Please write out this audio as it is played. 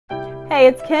Hey,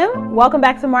 it's Kim. Welcome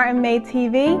back to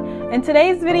Martin-MadeTV. In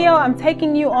today's video, I'm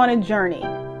taking you on a journey.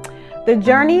 The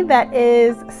journey that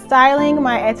is styling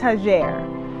my etagere,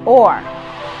 or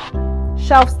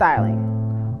shelf styling,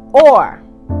 or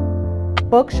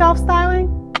bookshelf styling,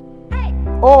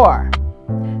 or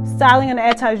styling an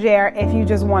etagere if you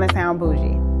just want to sound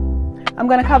bougie. I'm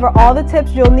going to cover all the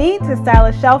tips you'll need to style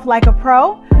a shelf like a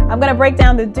pro. I'm going to break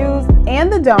down the do's and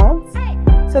the don'ts,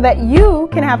 so that you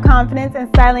can have confidence in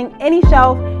styling any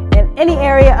shelf in any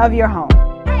area of your home.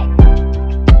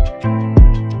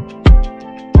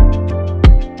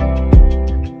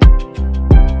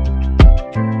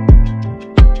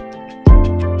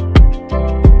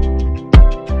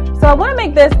 So I want to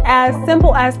make this as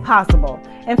simple as possible.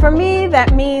 And for me,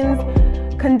 that means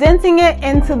condensing it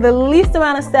into the least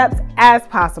amount of steps as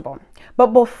possible. But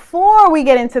before we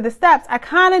get into the steps, I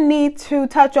kind of need to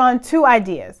touch on two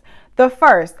ideas. The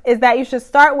first is that you should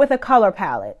start with a color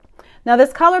palette. Now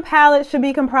this color palette should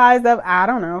be comprised of,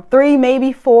 3,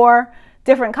 maybe 4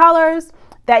 different colors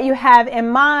that you have in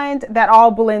mind that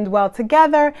all blend well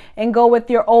together and go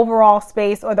with your overall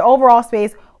space, or the overall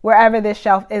space wherever this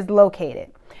shelf is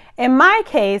located. In my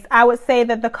case, I would say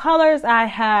that the colors I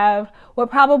have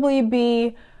would probably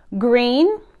be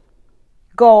green,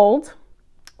 gold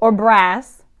or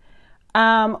brass,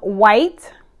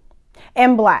 white,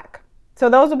 and black. So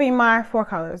those will be my 4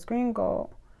 colors: green, gold,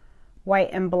 white,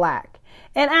 and black.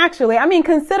 And actually,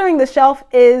 considering the shelf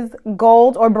is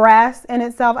gold or brass in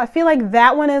itself, I feel like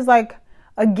that one is like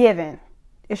a given.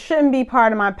 It shouldn't be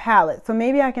part of my palette. So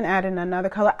maybe I can add in another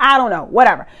color. I don't know,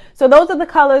 whatever. So those are the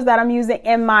colors that I'm using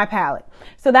in my palette.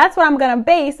 So that's what I'm going to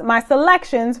base my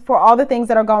selections for all the things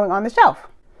that are going on the shelf.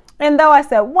 And though I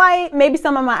said white, maybe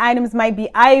some of my items might be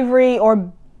ivory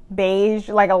or beige,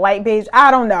 like a light beige,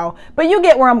 I don't know, but you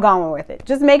get where I'm going with it.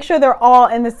 Just make sure they're all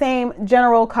in the same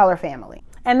general color family.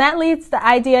 And that leads to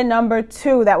idea number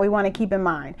 2 that we want to keep in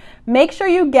mind. Make sure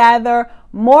you gather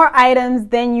more items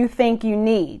than you think you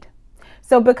need.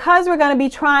 So because we're going to be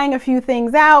trying a few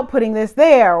things out, putting this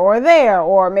there,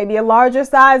 or maybe a larger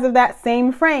size of that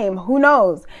same frame, who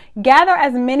knows? Gather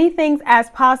as many things as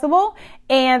possible,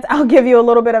 and I'll give you a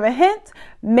little bit of a hint.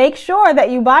 Make sure that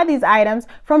you buy these items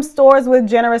from stores with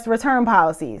generous return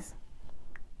policies.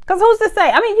 Because who's to say?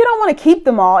 You don't want to keep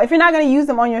them all. If you're not going to use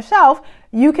them on your shelf,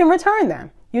 you can return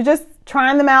them. You're just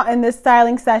trying them out in this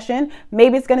styling session.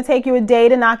 Maybe it's going to take you a day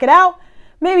to knock it out.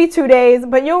 Maybe 2 days,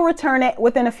 but you'll return it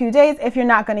within a few days if you're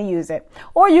not going to use it.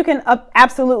 Or you can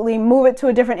absolutely move it to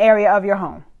a different area of your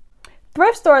home.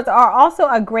 Thrift stores are also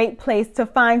a great place to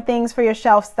find things for your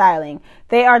shelf styling.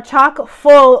 They are chock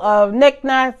full of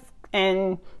knickknacks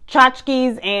and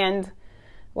tchotchkes and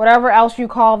whatever else you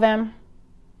call them.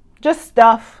 Just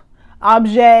stuff,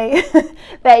 objet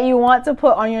that you want to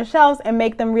put on your shelves and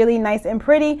make them really nice and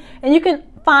pretty. And you can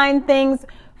find things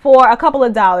for a couple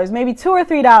of dollars, maybe $2 or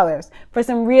 $3 for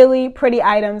some really pretty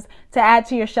items to add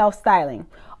to your shelf styling.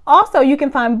 Also, you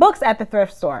can find books at the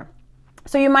thrift store.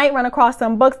 So you might run across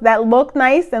some books that look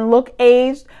nice and look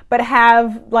aged, but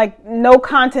have like no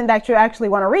content that you actually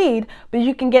want to read, but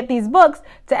you can get these books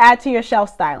to add to your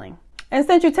shelf styling. And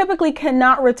since you typically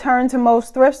cannot return to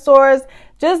most thrift stores,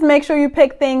 just make sure you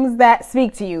pick things that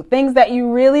speak to you, things that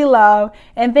you really love,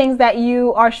 and things that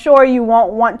you are sure you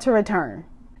won't want to return.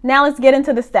 Now let's get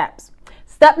into the steps.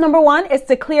 Step number 1 is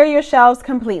to clear your shelves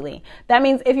completely. That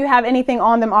means if you have anything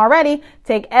on them already,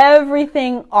 take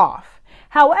everything off.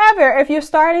 However, if you're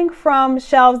starting from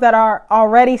shelves that are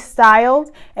already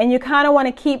styled and you kind of want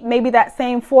to keep maybe that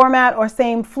same format or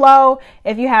same flow,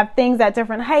 if you have things at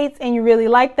different heights and you really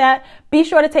like that, be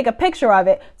sure to take a picture of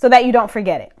it so that you don't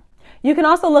forget it. You can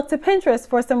also look to Pinterest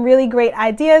for some really great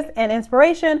ideas and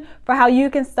inspiration for how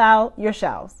you can style your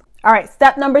shelves. All right,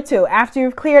 step number 2, after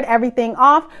you've cleared everything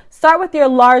off, start with your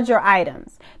larger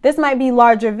items. This might be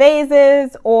larger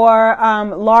vases or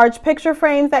large picture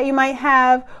frames that you might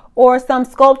have, or some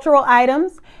sculptural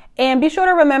items. And be sure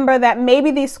to remember that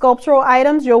maybe these sculptural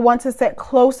items you'll want to sit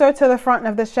closer to the front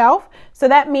of the shelf. So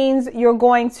that means you're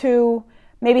going to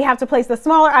maybe have to place the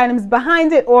smaller items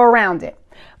behind it or around it.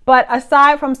 But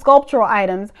aside from sculptural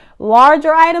items,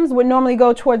 larger items would normally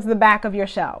go towards the back of your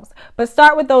shelves. But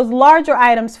start with those larger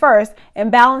items first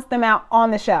and balance them out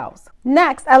on the shelves.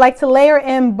 Next, I like to layer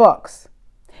in books.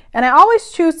 And I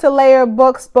always choose to layer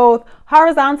books both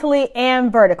horizontally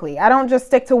and vertically. I don't just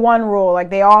stick to one rule, like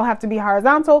they all have to be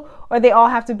horizontal or they all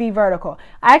have to be vertical.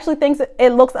 I actually think it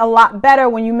looks a lot better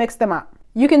when you mix them up.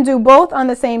 You can do both on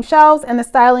the same shelves and the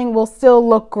styling will still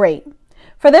look great.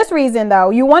 For this reason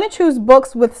though, you want to choose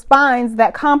books with spines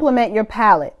that complement your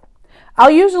palette. I'll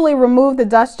usually remove the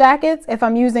dust jackets if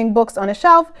I'm using books on a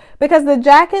shelf because the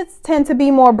jackets tend to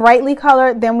be more brightly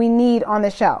colored than we need on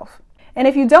the shelf. And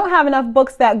if you don't have enough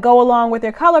books that go along with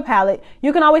your color palette,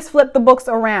 you can always flip the books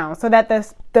around so that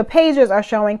the pages are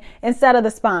showing instead of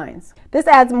the spines. This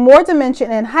adds more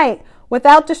dimension and height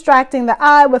without distracting the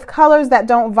eye with colors that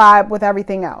don't vibe with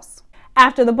everything else.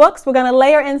 After the books, we're going to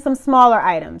layer in some smaller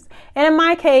items. And in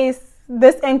my case,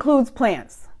 this includes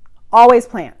plants. Always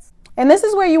plants. And this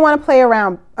is where you want to play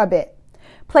around a bit.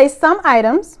 Place some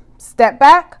items, step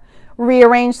back,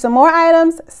 rearrange some more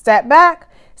items, step back.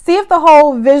 See if the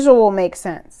whole visual makes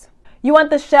sense. You want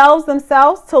the shelves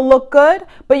themselves to look good,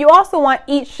 but you also want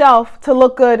each shelf to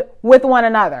look good with one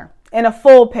another in a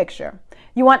full picture.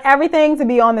 You want everything to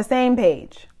be on the same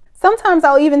page. Sometimes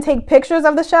I'll even take pictures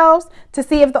of the shelves to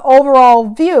see if the overall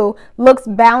view looks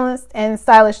balanced and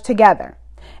stylish together.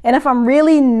 And if I'm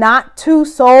really not too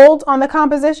sold on the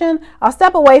composition, I'll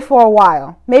step away for a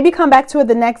while. Maybe come back to it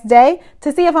the next day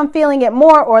to see if I'm feeling it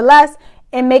more or less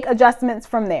and make adjustments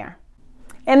from there.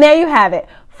 And there you have it.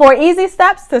 4 easy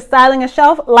steps to styling a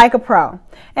shelf like a pro.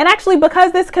 And actually,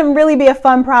 because this can really be a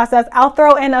fun process, I'll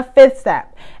throw in a 5th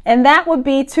step. And that would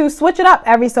be to switch it up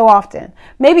every so often.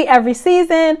 Maybe every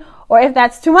season, or if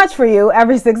that's too much for you,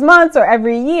 every 6 months or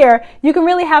every year. You can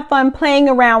really have fun playing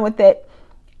around with it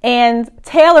and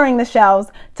tailoring the shelves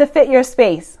to fit your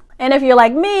space. And if you're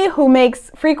like me, who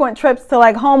makes frequent trips to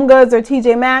like Home Goods or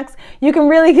TJ Maxx, you can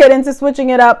really get into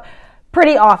switching it up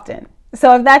pretty often.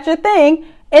 So if that's your thing,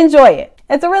 enjoy it.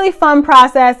 It's a really fun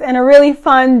process and a really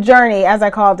fun journey, as I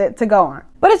called it, to go on.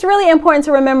 But it's really important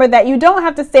to remember that you don't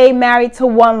have to stay married to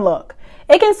one look.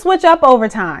 It can switch up over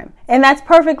time, and that's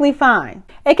perfectly fine.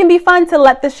 It can be fun to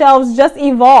let the shelves just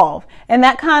evolve, and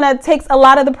that kind of takes a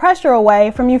lot of the pressure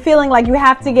away from you feeling like you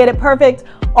have to get it perfect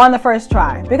on the first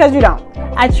try, because you don't.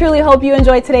 I truly hope you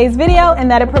enjoyed today's video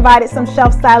and that it provided some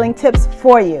shelf styling tips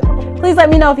for you. Please let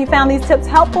me know if you found these tips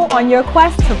helpful on your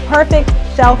quest to perfect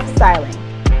shelf styling.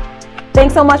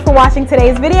 Thanks so much for watching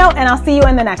today's video, and I'll see you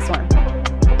in the next one.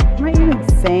 Am I even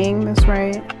saying this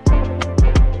right?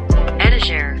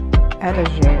 Etagere.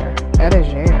 Etagere.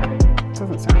 Etagere.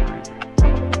 Doesn't sound right.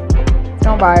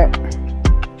 Don't buy it.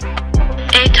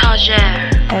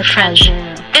 Étagère. French.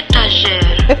 Étagère.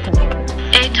 Étagère.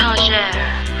 Étagère.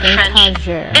 French.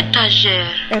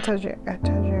 Étagère. Étagère.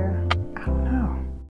 Étagère.